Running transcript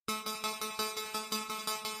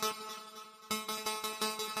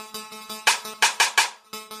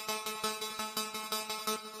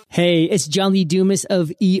Hey, it's John Lee Dumas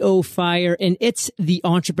of EO Fire, and it's The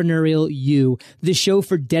Entrepreneurial You, the show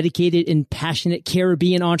for dedicated and passionate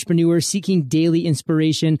Caribbean entrepreneurs seeking daily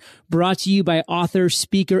inspiration, brought to you by author,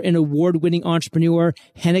 speaker, and award-winning entrepreneur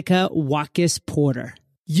Heneka Watkis Porter.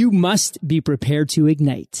 You must be prepared to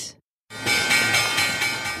ignite.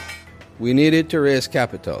 We needed to raise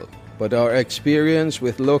capital, but our experience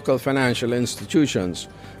with local financial institutions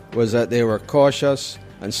was that they were cautious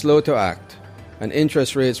and slow to act, and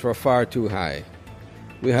interest rates were far too high.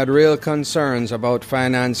 We had real concerns about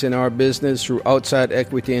financing our business through outside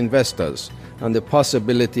equity investors and the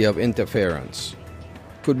possibility of interference.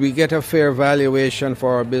 Could we get a fair valuation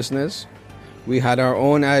for our business? We had our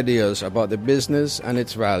own ideas about the business and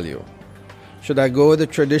its value. Should I go the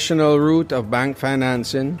traditional route of bank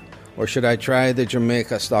financing, or should I try the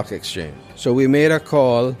Jamaica Stock Exchange? So we made a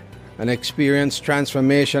call and experienced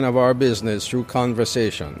transformation of our business through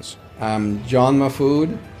conversations. I'm John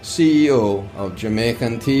Mahfood, CEO of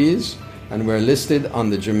Jamaican Teas, and we're listed on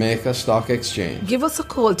the Jamaica Stock Exchange. Give us a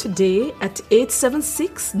call today at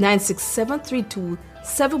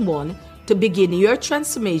 876-967-3271 to begin your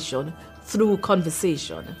transformation through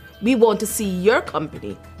conversation. We want to see your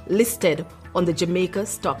company listed on the Jamaica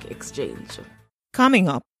Stock Exchange. Coming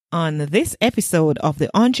up on this episode of The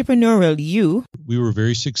Entrepreneurial You. We were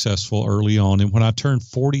very successful early on, and when I turned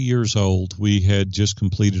 40 years old, we had just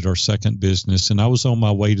completed our second business, and I was on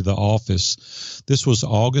my way to the office. This was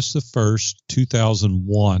August the 1st,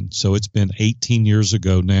 2001, so it's been 18 years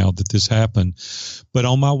ago now that this happened. But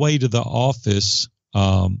on my way to the office,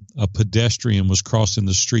 a pedestrian was crossing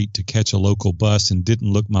the street to catch a local bus and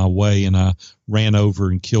didn't look my way, and I ran over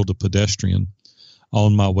and killed a pedestrian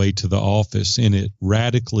on my way to the office, and it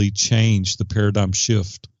radically changed the paradigm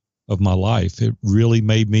shift of my life. It really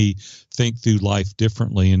made me think through life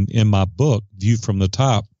differently. And in my book, View from the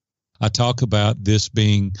Top, I talk about this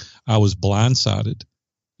being, I was blindsided,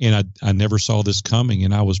 and I never saw this coming,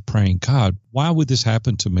 and I was praying, God, why would this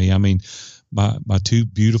happen to me? I mean, my two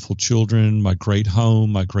beautiful children, my great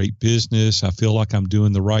home, my great business, I feel like I'm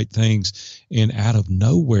doing the right things, and out of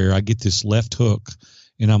nowhere, I get this left hook.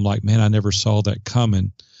 And I'm like, man, I never saw that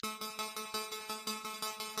coming.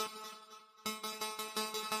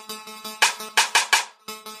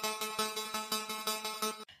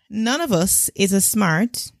 None of us is as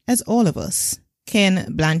smart as all of us.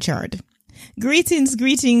 Ken Blanchard. Greetings,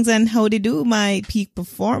 and how do you do, my peak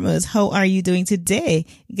performers? How are you doing today?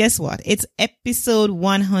 Guess what? It's episode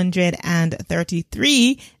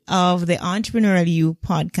 133 of the Entrepreneurial You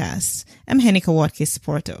podcast. I'm Heneka Watkis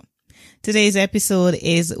Porter. Today's episode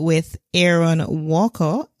is with Aaron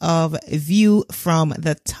Walker of View from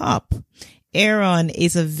the Top. Aaron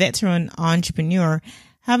is a veteran entrepreneur,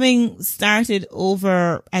 having started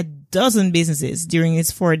over a dozen businesses during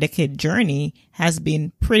his 4-decade journey has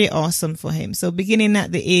been pretty awesome for him. So beginning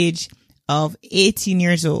at the age of 18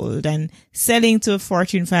 years old and selling to a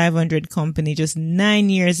Fortune 500 company just 9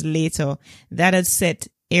 years later, that had set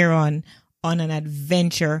Aaron on an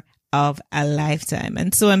adventure of a lifetime.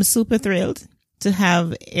 And so I'm super thrilled to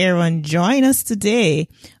have Aaron join us today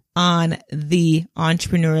on the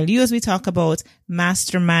Entrepreneurial You as we talk about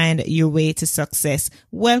Mastermind, Your Way to Success.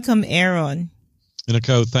 Welcome, Aaron.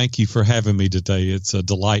 Nicole, thank you for having me today. It's a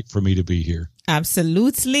delight for me to be here.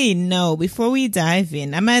 Absolutely. No, before we dive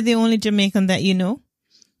in, am I the only Jamaican that you know?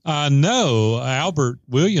 No, Albert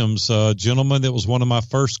Williams, a gentleman that was one of my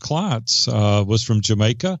first clients, was from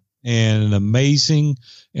Jamaica, and an amazing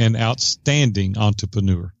and outstanding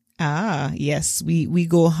entrepreneur. Ah, yes. We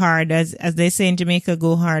go hard. As they say in Jamaica,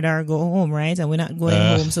 go hard or go home, right? And we're not going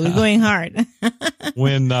home, so we're going hard.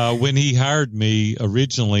 When he hired me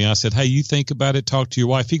originally, I said, hey, you think about it, talk to your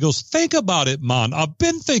wife. He goes, think about it, man. I've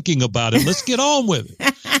been thinking about it. Let's get on with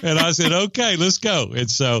it. And I said, okay, let's go. And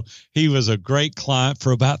so he was a great client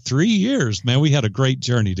for about 3 years, man. We had a great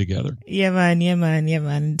journey together. Yeah,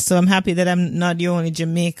 man. So I'm happy that I'm not your only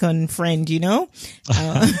Jamaican friend, you know?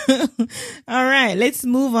 All right, let's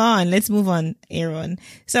move on, Aaron.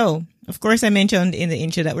 So, of course, I mentioned in the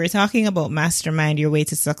intro that we're talking about Mastermind, Your Way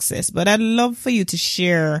to Success, but I'd love for you to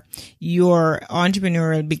share your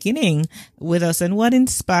entrepreneurial beginning with us and what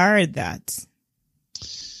inspired that.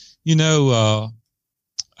 You know,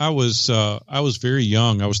 I was very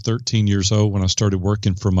young. I was 13 years old when I started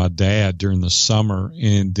working for my dad during the summer.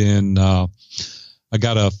 And then, I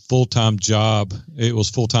got a full-time job. It was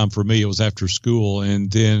full-time for me. It was after school. And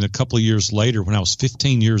then a couple of years later, when I was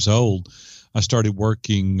 15 years old, I started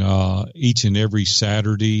working each and every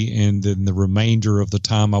Saturday, and then the remainder of the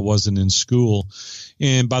time I wasn't in school.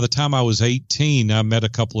 And by the time I was 18, I met a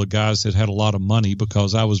couple of guys that had a lot of money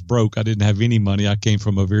because I was broke. I didn't have any money. I came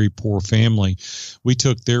from a very poor family. We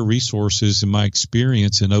took their resources and my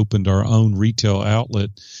experience and opened our own retail outlet.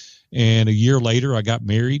 And a year later, I got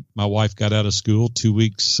married. My wife got out of school. 2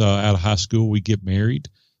 weeks out of high school, we get married.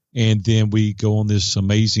 And then we go on this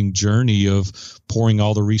amazing journey of pouring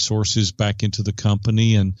all the resources back into the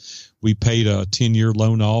company. And we paid a 10-year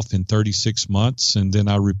loan off in 36 months. And then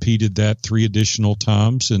I repeated that 3 additional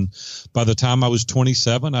times. And by the time I was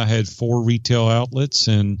 27, I had 4 retail outlets,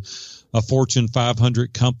 and a Fortune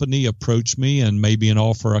 500 company approached me and made me an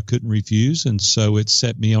offer I couldn't refuse. And so it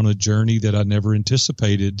set me on a journey that I never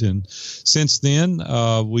anticipated. And since then,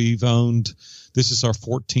 we've owned, this is our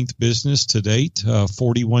 14th business to date,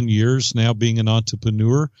 41 years now being an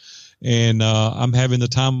entrepreneur. And I'm having the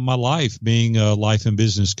time of my life being a life and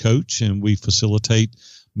business coach, and we facilitate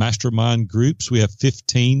mastermind groups. We have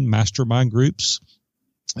 15 mastermind groups.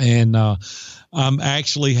 And I'm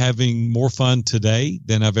actually having more fun today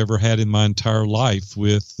than I've ever had in my entire life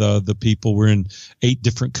with the people. We're in 8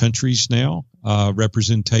 different countries now,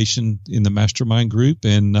 representation in the mastermind group.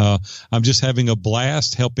 And I'm just having a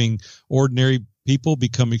blast helping ordinary people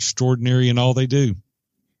become extraordinary in all they do.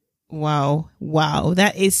 Wow.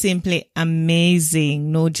 That is simply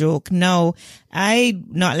amazing. No joke. No, I'm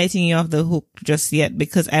not letting you off the hook just yet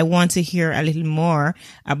because I want to hear a little more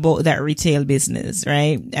about that retail business,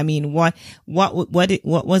 right? I mean, what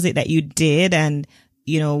was it that you did? And,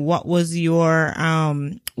 what was your,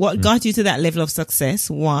 what got you to that level of success?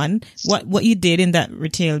 One, what you did in that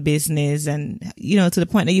retail business and, to the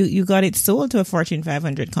point that you got it sold to a Fortune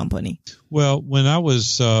 500 company. Well, when I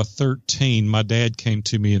was 13, my dad came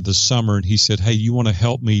to me in the summer and he said, "Hey, you want to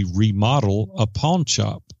help me remodel a pawn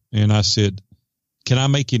shop?" And I said, "Can I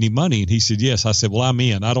make any money?" And he said, "Yes." I said, "Well, I'm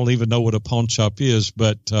in. I don't even know what a pawn shop is,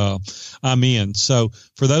 but I'm in." So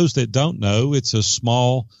for those that don't know, it's a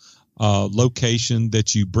small location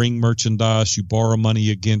that you bring merchandise, you borrow money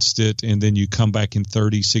against it, and then you come back in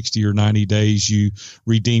 30, 60, or 90 days, you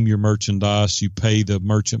redeem your merchandise, you pay the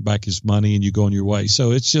merchant back his money, and you go on your way.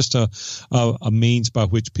 So it's just a means by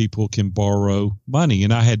which people can borrow money.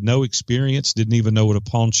 And I had no experience, didn't even know what a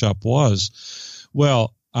pawn shop was.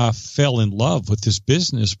 Well, I fell in love with this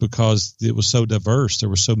business because it was so diverse. There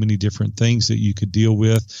were so many different things that you could deal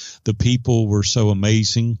with. The people were so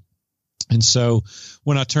amazing. And so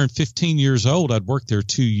when I turned 15 years old, I'd worked there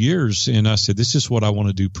 2 years, and I said, this is what I want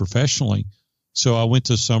to do professionally. So I went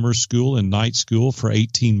to summer school and night school for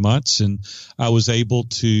 18 months, and I was able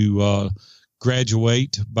to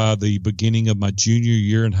graduate by the beginning of my junior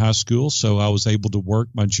year in high school. So I was able to work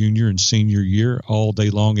my junior and senior year all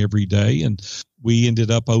day long, every day. And we ended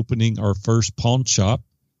up opening our first pawn shop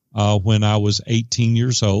when I was 18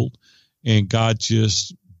 years old, and God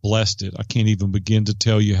just blessed it. I can't even begin to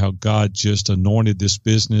tell you how God just anointed this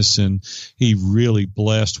business, and he really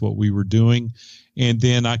blessed what we were doing. And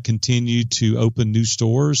then I continued to open new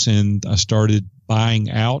stores, and I started buying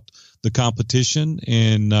out the competition.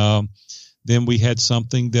 And then we had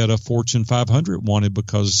something that a Fortune 500 wanted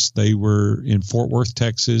because they were in Fort Worth,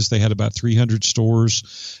 Texas. They had about 300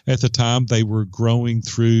 stores at the time. They were growing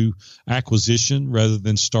through acquisition rather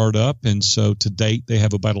than startup. And so to date, they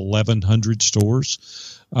have about 1,100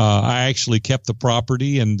 stores. I actually kept the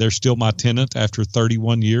property, and they're still my tenant after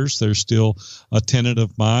 31 years. They're still a tenant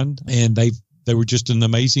of mine, and they were just an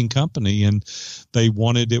amazing company, and they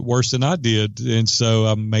wanted it worse than I did. And so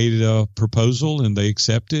I made a proposal, and they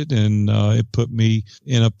accepted, and it put me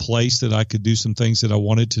in a place that I could do some things that I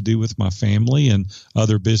wanted to do with my family and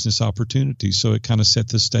other business opportunities. So it kind of set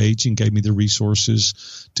the stage and gave me the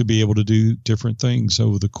resources to be able to do different things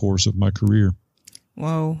over the course of my career.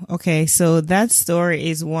 Wow. Okay. So that story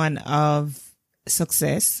is one of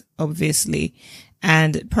success, obviously.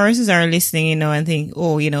 And persons are listening, and think,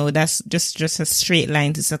 oh, that's just a straight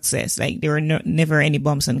line to success. Like there were never any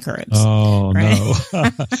bumps and curves. Oh, right? No,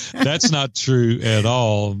 that's not true at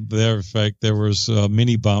all. In fact, there was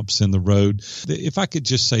many bumps in the road. If I could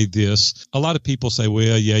just say this, a lot of people say,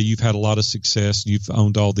 well, yeah, you've had a lot of success. You've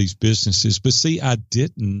owned all these businesses. But see, I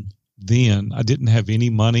didn't have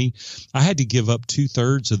any money. I had to give up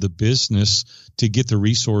 2/3 of the business to get the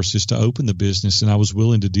resources to open the business, and I was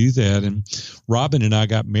willing to do that. And Robin and I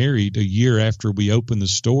got married a year after we opened the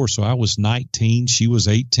store, so I was 19, she was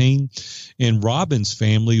 18, and Robin's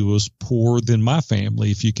family was poorer than my family,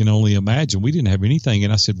 if you can only imagine. We didn't have anything,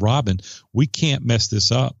 and I said, Robin, we can't mess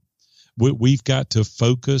this up. We've got to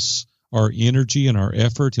focus our energy and our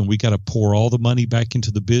effort, and we got to pour all the money back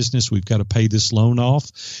into the business. We've got to pay this loan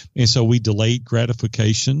off. And so we delayed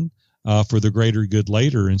gratification for the greater good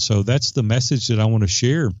later. And so that's the message that I want to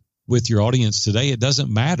share with your audience today. It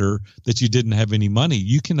doesn't matter that you didn't have any money.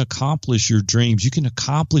 You can accomplish your dreams. You can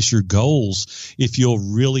accomplish your goals if you'll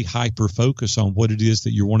really hyper focus on what it is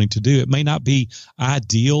that you're wanting to do. It may not be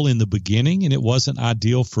ideal in the beginning, and it wasn't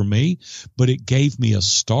ideal for me, but it gave me a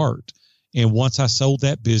start. And once I sold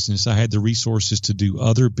that business, I had the resources to do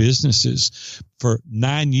other businesses. For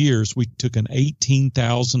 9 years, we took an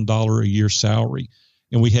 $18,000 a year salary.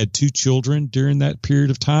 And we had 2 children during that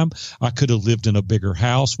period of time. I could have lived in a bigger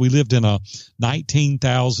house. We lived in a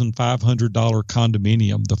 $19,500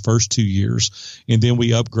 condominium the first 2 years. And then we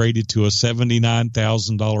upgraded to a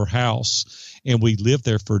 $79,000 house. And we lived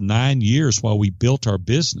there for 9 years while we built our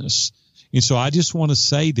business. And so I just want to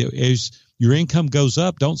say that as your income goes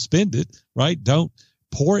up, don't spend it, right? Don't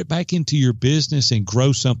pour it back into your business and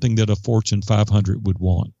grow something that a Fortune 500 would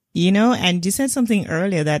want. You know, and you said something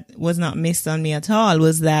earlier that was not missed on me at all,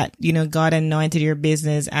 was that, you know, God anointed your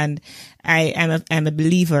business, and I'm a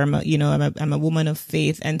believer. I'm a woman of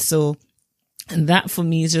faith. And so that for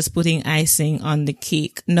me is just putting icing on the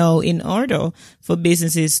cake. Now, in order for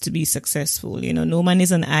businesses to be successful, you know, no man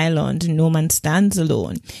is an island, no man stands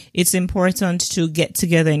alone. It's important to get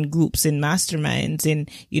together in groups, in masterminds, in,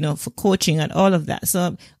 you know, for coaching and all of that.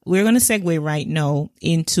 So we're going to segue right now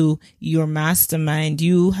into your mastermind.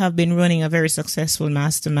 You have been running a very successful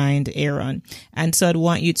mastermind, Aaron. And so I'd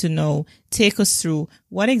want you to know, take us through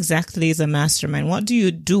what exactly is a mastermind? What do you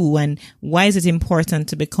do, and why is it important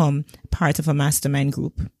to become part of a mastermind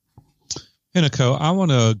group? Henico, I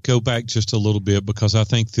want to go back just a little bit because I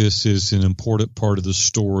think this is an important part of the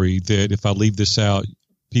story that if I leave this out,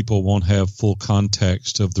 people won't have full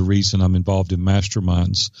context of the reason I'm involved in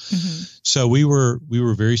masterminds. Mm-hmm. So we were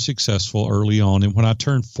very successful early on. And when I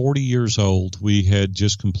turned 40 years old, we had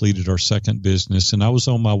just completed our second business, and I was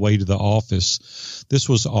on my way to the office. This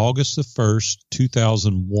was August the 1st,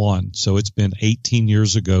 2001. So it's been 18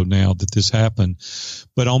 years ago now that this happened.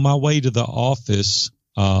 But on my way to the office,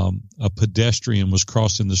 a pedestrian was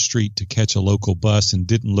crossing the street to catch a local bus and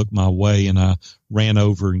didn't look my way. And I ran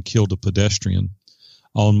over and killed a pedestrian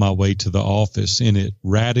on my way to the office, and it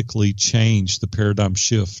radically changed the paradigm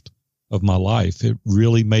shift of my life. It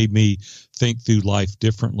really made me think through life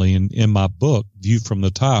differently. And in my book, View from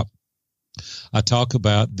the Top, I talk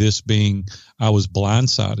about this being, I was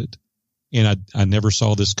blindsided, and I never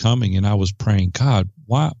saw this coming. And I was praying, God,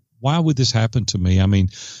 why would this happen to me? I mean,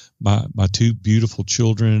 my 2 beautiful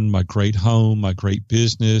children, my great home, my great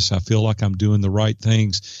business, I feel like I'm doing the right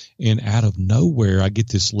things. And out of nowhere, I get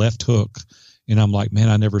this left hook. And I'm like, man,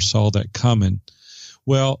 I never saw that coming.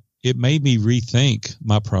 Well, it made me rethink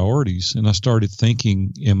my priorities. And I started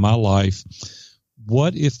thinking in my life,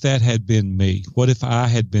 what if that had been me? What if I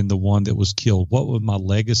had been the one that was killed? What would my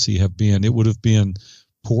legacy have been? It would have been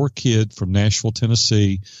poor kid from Nashville,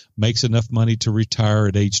 Tennessee, makes enough money to retire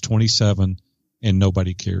at age 27, and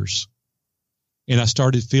nobody cares. And I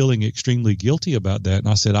started feeling extremely guilty about that. And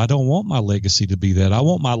I said, I don't want my legacy to be that. I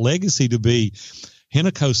want my legacy to be,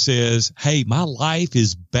 Henico says, hey, my life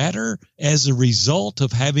is better as a result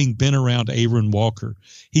of having been around Aaron Walker.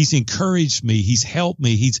 He's encouraged me. He's helped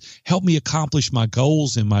me. He's helped me accomplish my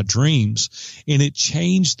goals and my dreams. And it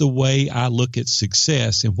changed the way I look at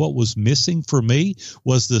success. And what was missing for me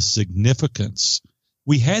was the significance.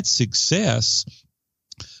 We had success,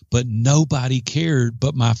 but nobody cared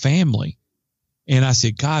but my family. And I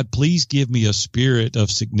said, God, please give me a spirit of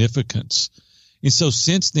significance. And so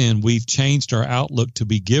since then, we've changed our outlook to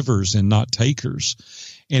be givers and not takers.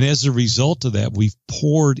 And as a result of that, we've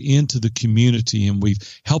poured into the community and we've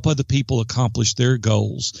helped other people accomplish their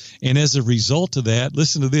goals. And as a result of that,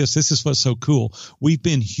 listen to this. This is what's so cool. We've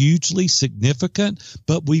been hugely significant,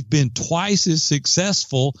 but we've been twice as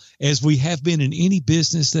successful as we have been in any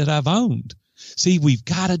business that I've owned. See, we've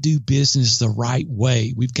got to do business the right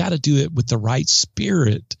way. We've got to do it with the right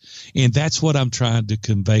spirit. And that's what I'm trying to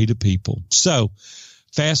convey to people. So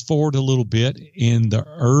fast forward a little bit, in the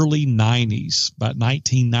early 90s, about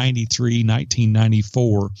 1993,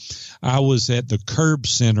 1994, I was at the Curb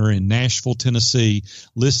Center in Nashville, Tennessee,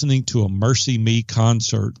 listening to a Mercy Me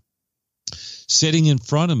concert. Sitting in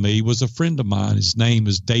front of me was a friend of mine. His name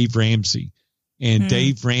is Dave Ramsey. And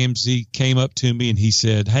Dave Ramsey came up to me and he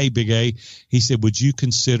said, "Hey, Big A," he said, "would you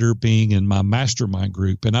consider being in my mastermind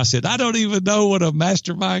group?" And I said, "I don't even know what a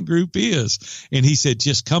mastermind group is." And he said,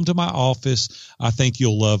 "Just come to my office. I think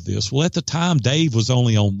you'll love this." Well, at the time, Dave was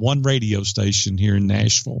only on one radio station here in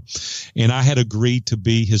Nashville, and I had agreed to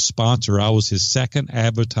be his sponsor. I was his second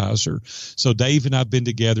advertiser. So Dave and I have been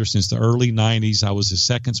together since the early 90s. I was his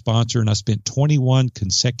second sponsor, and I spent 21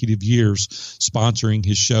 consecutive years sponsoring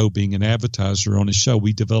his show, being an advertiser on his show.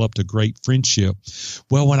 We developed a great friendship.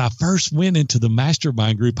 Well, when I first went into the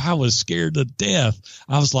mastermind group, I was scared to death.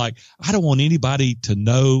 I was like, I don't want anybody to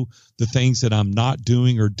know the things that I'm not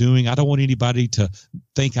doing or doing. I don't want anybody to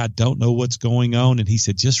think I don't know what's going on. And he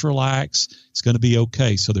said, just relax. It's going to be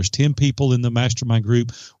okay. So there's 10 people in the mastermind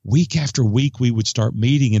group. Week after week, we would start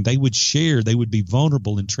meeting and they would share. They would be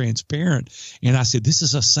vulnerable and transparent. And I said, this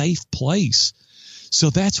is a safe place. So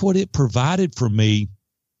that's what it provided for me.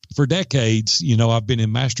 For decades, I've been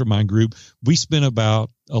in mastermind group. We spent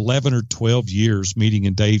about 11 or 12 years meeting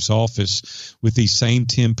in Dave's office with these same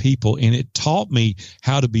 10 people. And it taught me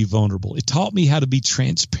how to be vulnerable. It taught me how to be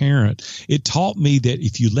transparent. It taught me that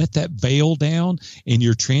if you let that veil down and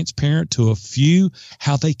you're transparent to a few,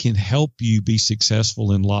 how they can help you be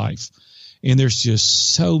successful in life. And there's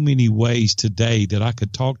just so many ways today that I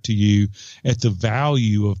could talk to you at the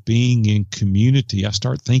value of being in community. I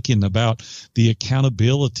start thinking about the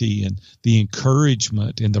accountability and the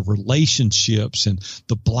encouragement and the relationships and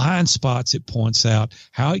the blind spots it points out,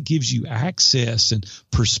 how it gives you access and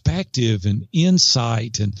perspective and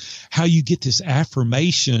insight, and how you get this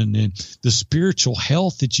affirmation and the spiritual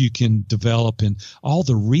health that you can develop, and all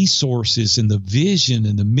the resources and the vision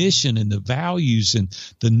and the mission and the values and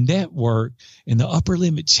the network and the upper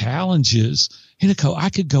limit challenges. Hinico, I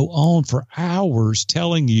could go on for hours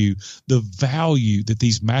telling you the value that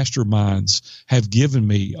these masterminds have given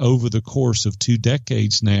me over the course of 2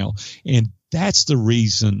 decades now. And that's the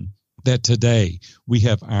reason that today we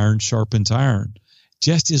have iron sharpens iron.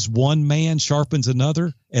 Just as one man sharpens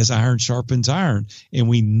another, as iron sharpens iron. And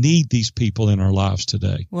we need these people in our lives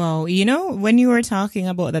today. Well, when you were talking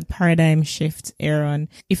about that paradigm shift, Aaron,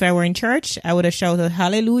 if I were in church, I would have shouted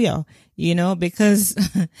hallelujah, because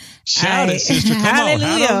shout it, sister. Come hallelujah.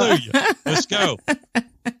 On, hallelujah. Let's go.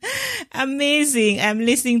 Amazing. I'm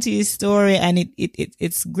listening to your story and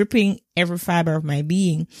it's gripping every fiber of my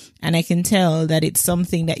being. And I can tell that it's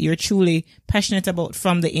something that you're truly passionate about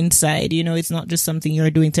from the inside. It's not just something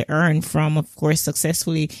you're doing to earn from. Of course,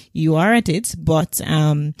 successfully you are at it, but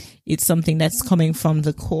it's something that's coming from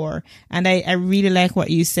the core. And I really like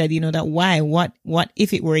what you said, that why, what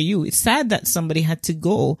if it were you? It's sad that somebody had to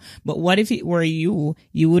go, but what if it were you?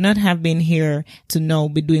 You would not have been here to now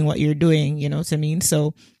be doing what you're doing. You know what I mean?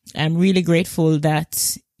 So I'm really grateful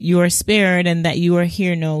that you are spared and that you are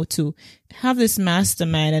here now to have this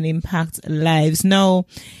mastermind and impact lives. Now,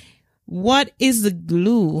 what is the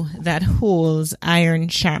glue that holds iron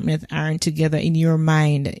sharpeneth iron together in your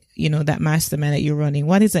mind? That mastermind that you're running.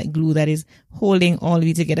 What is that glue that is holding all of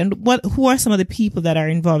you together? And who are some of the people that are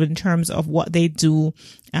involved in terms of what they do?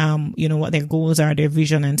 What their goals are, their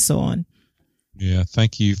vision, and so on. Yeah,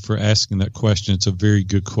 thank you for asking that question. It's a very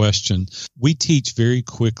good question. We teach very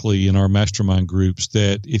quickly in our mastermind groups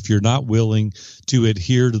that if you're not willing to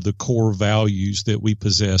adhere to the core values that we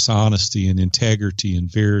possess, honesty and integrity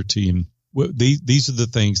and verity, and these are the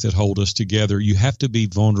things that hold us together. You have to be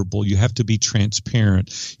vulnerable. You have to be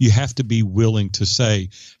transparent. You have to be willing to say,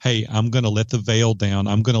 hey, I'm going to let the veil down.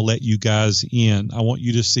 I'm going to let you guys in. I want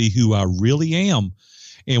you to see who I really am.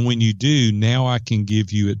 And when you do, now I can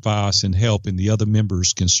give you advice and help, and the other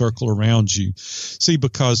members can circle around you. See,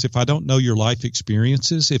 because if I don't know your life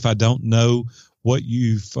experiences, if I don't know what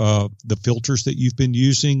the filters that you've been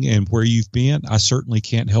using and where you've been, I certainly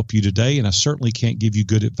can't help you today, and I certainly can't give you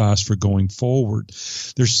good advice for going forward.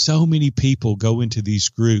 There's so many people go into these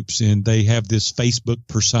groups and they have this Facebook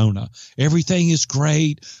persona. Everything is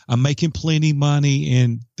great. I'm making plenty money,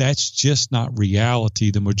 and that's just not reality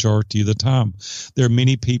the majority of the time. There are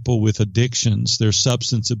many people with addictions. There's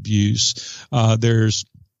substance abuse. There's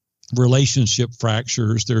relationship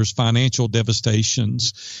fractures, there's financial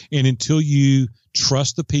devastations. And until you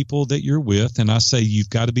trust the people that you're with, and I say you've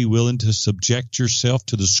got to be willing to subject yourself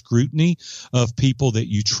to the scrutiny of people that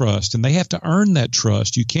you trust, and they have to earn that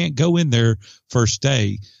trust. You can't go in there first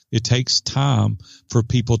day. It takes time for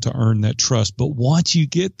people to earn that trust. But once you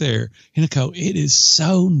get there, Hinico, it is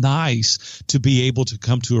so nice to be able to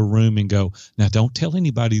come to a room and go, now don't tell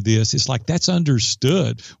anybody this. It's like that's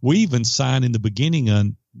understood. We even sign in the beginning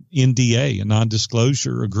NDA, a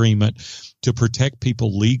non-disclosure agreement, to protect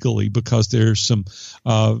people legally, because there's some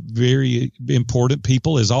very important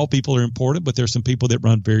people, as all people are important, but there's some people that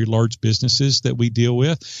run very large businesses that we deal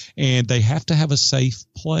with, and they have to have a safe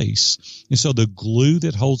place. And so the glue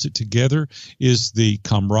that holds it together is the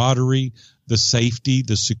camaraderie, the safety,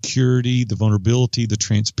 the security, the vulnerability, the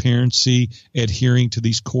transparency, adhering to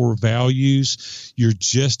these core values. You're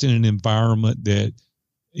just in an environment that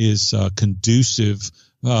is conducive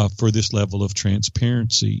for this level of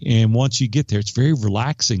transparency. And once you get there, it's very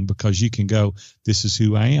relaxing, because you can go, this is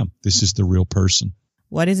who I am. This is the real person.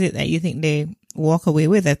 What is it that you think they walk away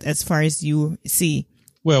with as far as you see?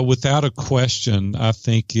 Well, without a question, I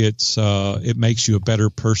think it makes you a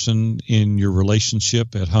better person in your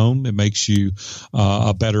relationship at home. It makes you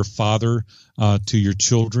a better father to your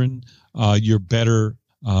children. You're better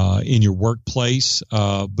in your workplace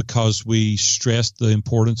because we stress the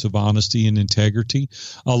importance of honesty and integrity.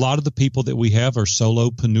 A lot of the people that we have are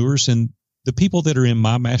solopreneurs, and the people that are in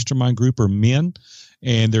my mastermind group are men,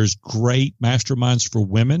 and there's great masterminds for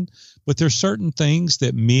women. But there's certain things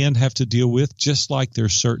that men have to deal with, just like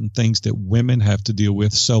there's certain things that women have to deal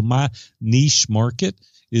with. So my niche market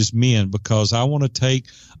is men, because I want to take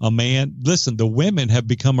a man. Listen, the women have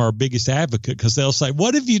become our biggest advocate, because they'll say,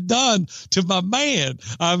 what have you done to my man?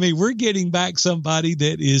 I mean, we're getting back somebody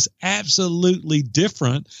that is absolutely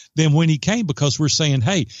different than when he came, because we're saying,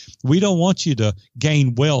 hey, we don't want you to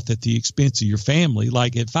gain wealth at the expense of your family.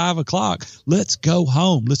 Like at 5 o'clock, let's go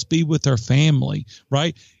home. Let's be with our family,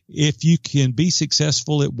 right? If you can be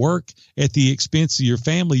successful at work at the expense of your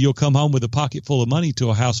family, you'll come home with a pocket full of money to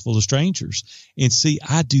a house full of strangers. And see,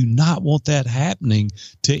 I do not want that happening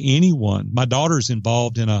to anyone. My daughter's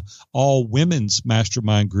involved in a all women's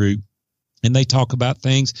mastermind group, and they talk about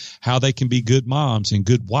things, how they can be good moms and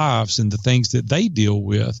good wives and the things that they deal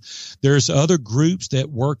with. There's other groups that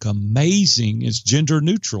work amazing. It's gender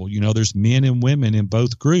neutral. You know, there's men and women in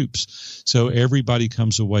both groups. So everybody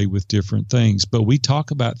comes away with different things. But we talk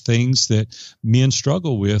about things that men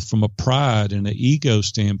struggle with from a pride and an ego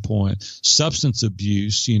standpoint. Substance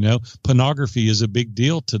abuse, you know, pornography is a big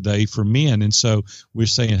deal today for men. And so we're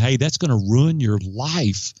saying, hey, that's going to ruin your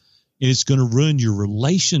life. And it's going to ruin your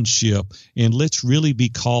relationship. And let's really be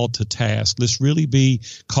called to task. Let's really be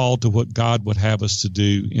called to what God would have us to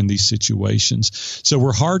do in these situations. So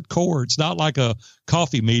we're hardcore. It's not like a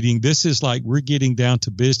coffee meeting. This is like we're getting down to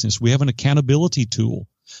business. We have an accountability tool.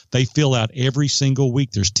 They fill out every single week.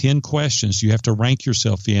 There's 10 questions you have to rank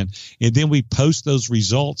yourself in. And then we post those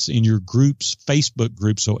results in your group's Facebook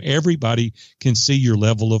group so everybody can see your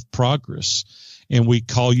level of progress. And we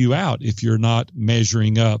call you out if you're not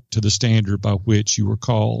measuring up to the standard by which you were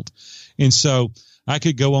called. And so I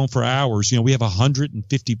could go on for hours. You know, we have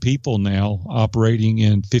 150 people now operating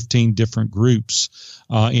in 15 different groups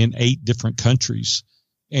in 8 different countries.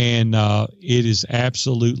 And it is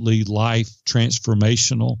absolutely life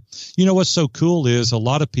transformational. You know, what's so cool is a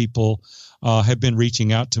lot of people have been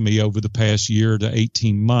reaching out to me over the past year to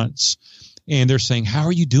 18 months. And they're saying, how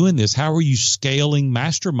are you doing this? How are you scaling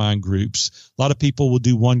mastermind groups? A lot of people will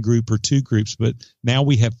do 1 group or 2 groups, but now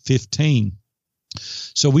we have 15.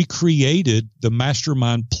 So we created the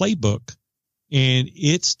Mastermind Playbook, and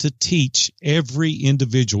it's to teach every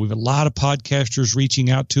individual. We have a lot of podcasters reaching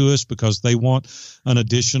out to us because they want an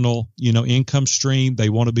additional, income stream. They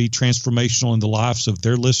want to be transformational in the lives of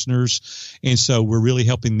their listeners. And so we're really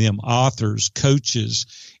helping them, authors, coaches,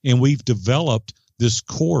 and we've developed this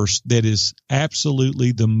course that is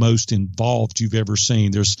absolutely the most involved you've ever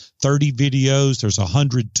seen. There's 30 videos. There's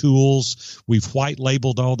 100 tools. We've white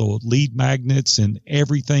labeled all the lead magnets and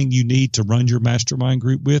everything you need to run your mastermind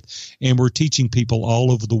group with. And we're teaching people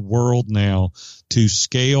all over the world now to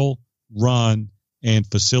scale, run, and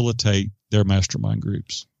facilitate their mastermind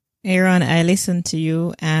groups. Aaron, I listened to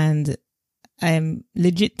you and I'm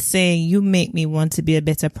legit saying you make me want to be a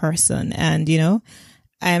better person. And,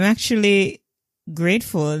 I'm actually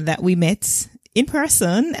grateful that we met in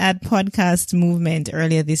person at Podcast Movement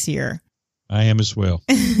earlier this year. I am as well.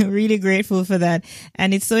 Really grateful for that.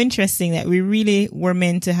 And it's so interesting that we really were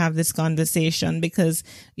meant to have this conversation because,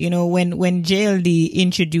 when JLD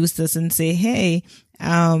introduced us and say, hey,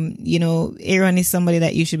 Aaron is somebody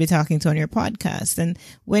that you should be talking to on your podcast. And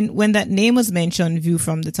when that name was mentioned, View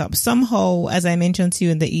from the Top, somehow, as I mentioned to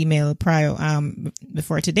you in the email prior,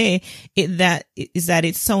 before today,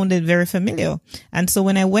 it sounded very familiar. And so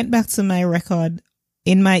when I went back to my record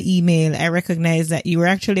in my email, I recognized that you were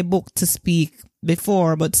actually booked to speak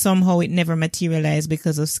before, but somehow it never materialized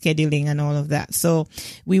because of scheduling and all of that. So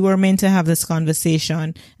we were meant to have this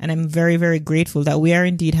conversation, and I'm very, very grateful that we are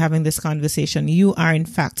indeed having this conversation. You are in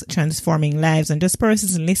fact transforming lives, and just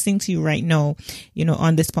persons listening to you right now, you know,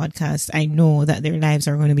 on this podcast, I know that their lives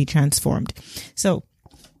are going to be transformed. So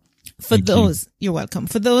for you're welcome.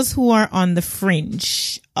 For those who are on the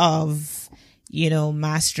fringe of, you know,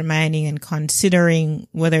 masterminding and considering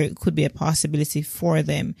whether it could be a possibility for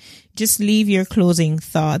them, just leave your closing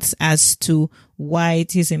thoughts as to why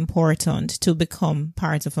it is important to become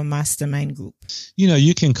part of a mastermind group. You know,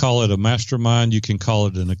 you can call it a mastermind. You can call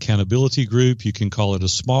it an accountability group. You can call it a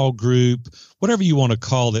small group, whatever you want to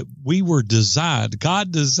call it. We were designed,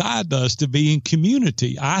 God designed us to be in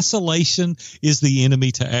community. Isolation is the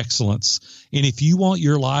enemy to excellence. And if you want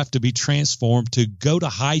your life to be transformed, to go to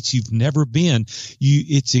heights you've never been,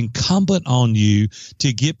 it's incumbent on you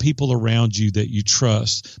to get people around you that you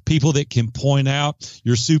trust, people that can point out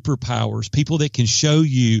your superpowers, people that can show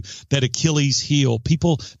you that Achilles heel,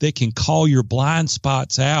 people that can call your blind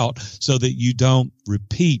spots out so that you don't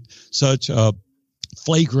repeat such a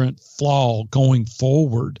flagrant flaw going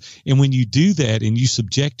forward. And when you do that and you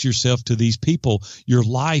subject yourself to these people, your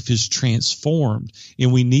life is transformed.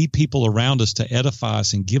 And we need people around us to edify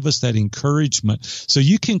us and give us that encouragement. So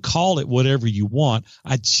you can call it whatever you want.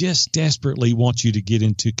 I just desperately want you to get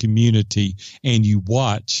into community and you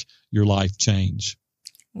watch your life change.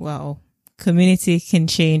 Wow. Community can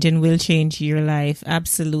change and will change your life.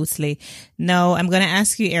 Absolutely. Now, I'm going to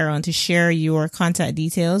ask you, Aaron, to share your contact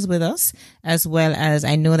details with us, as well as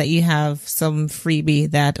I know that you have some freebie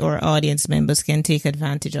that our audience members can take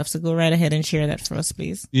advantage of. So go right ahead and share that for us,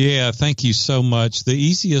 please. Yeah, thank you so much. The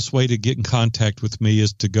easiest way to get in contact with me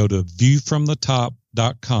is to go to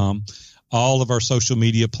viewfromthetop.com. All of our social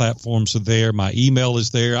media platforms are there. My email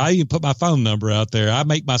is there. I even put my phone number out there. I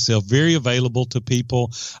make myself very available to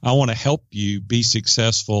people. I want to help you be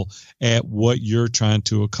successful at what you're trying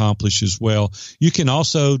to accomplish as well. You can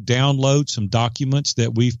also download some documents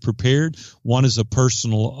that we've prepared. One is a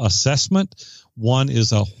personal assessment. One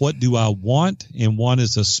is a what do I want? And one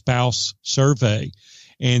is a spouse survey.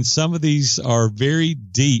 And some of these are very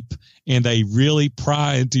deep and they really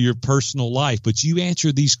pry into your personal life. But you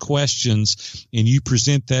answer these questions and you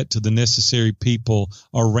present that to the necessary people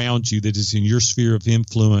around you that is in your sphere of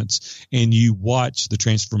influence, and you watch the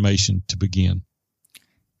transformation to begin.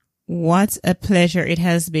 What a pleasure it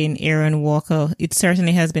has been, Aaron Walker. It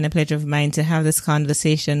certainly has been a pleasure of mine to have this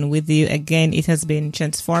conversation with you. Again, it has been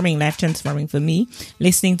transforming, life transforming for me.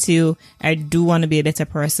 Listening to you, I do want to be a better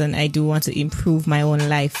person. I do want to improve my own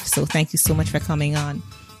life. So thank you so much for coming on.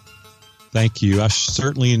 Thank you. I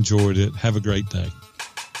certainly enjoyed it. Have a great day.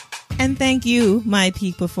 And thank you, my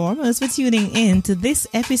peak performers, for tuning in to this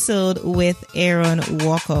episode with Aaron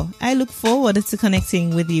Walker. I look forward to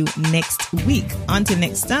connecting with you next week. Until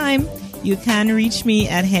next time, you can reach me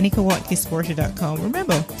at henikawatkisporter.com.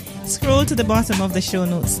 Remember, scroll to the bottom of the show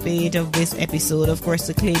notes page of this episode, of course,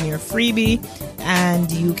 to claim your freebie. And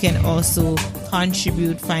you can also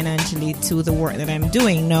contribute financially to the work that I'm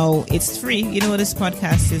doing. Now, it's free. You know, this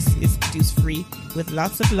podcast is produced free with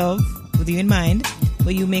lots of love, with you in mind.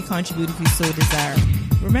 But you may contribute if you so desire.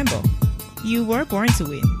 Remember, you were born to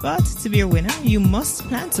win, but to be a winner, you must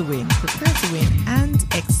plan to win, prepare to win, and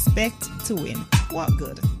expect to win. What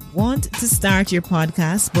good? Want to start your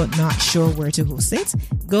podcast but not sure where to host it?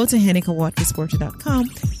 Go to henikawatkisporter.com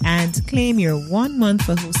and claim your 1 month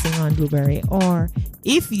for hosting on Blueberry. Or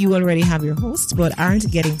if you already have your host but aren't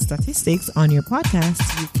getting statistics on your podcast,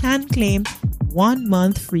 you can claim 1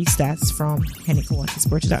 month free stats from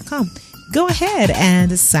henikawatkisporter.com. Go ahead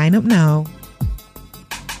and sign up now.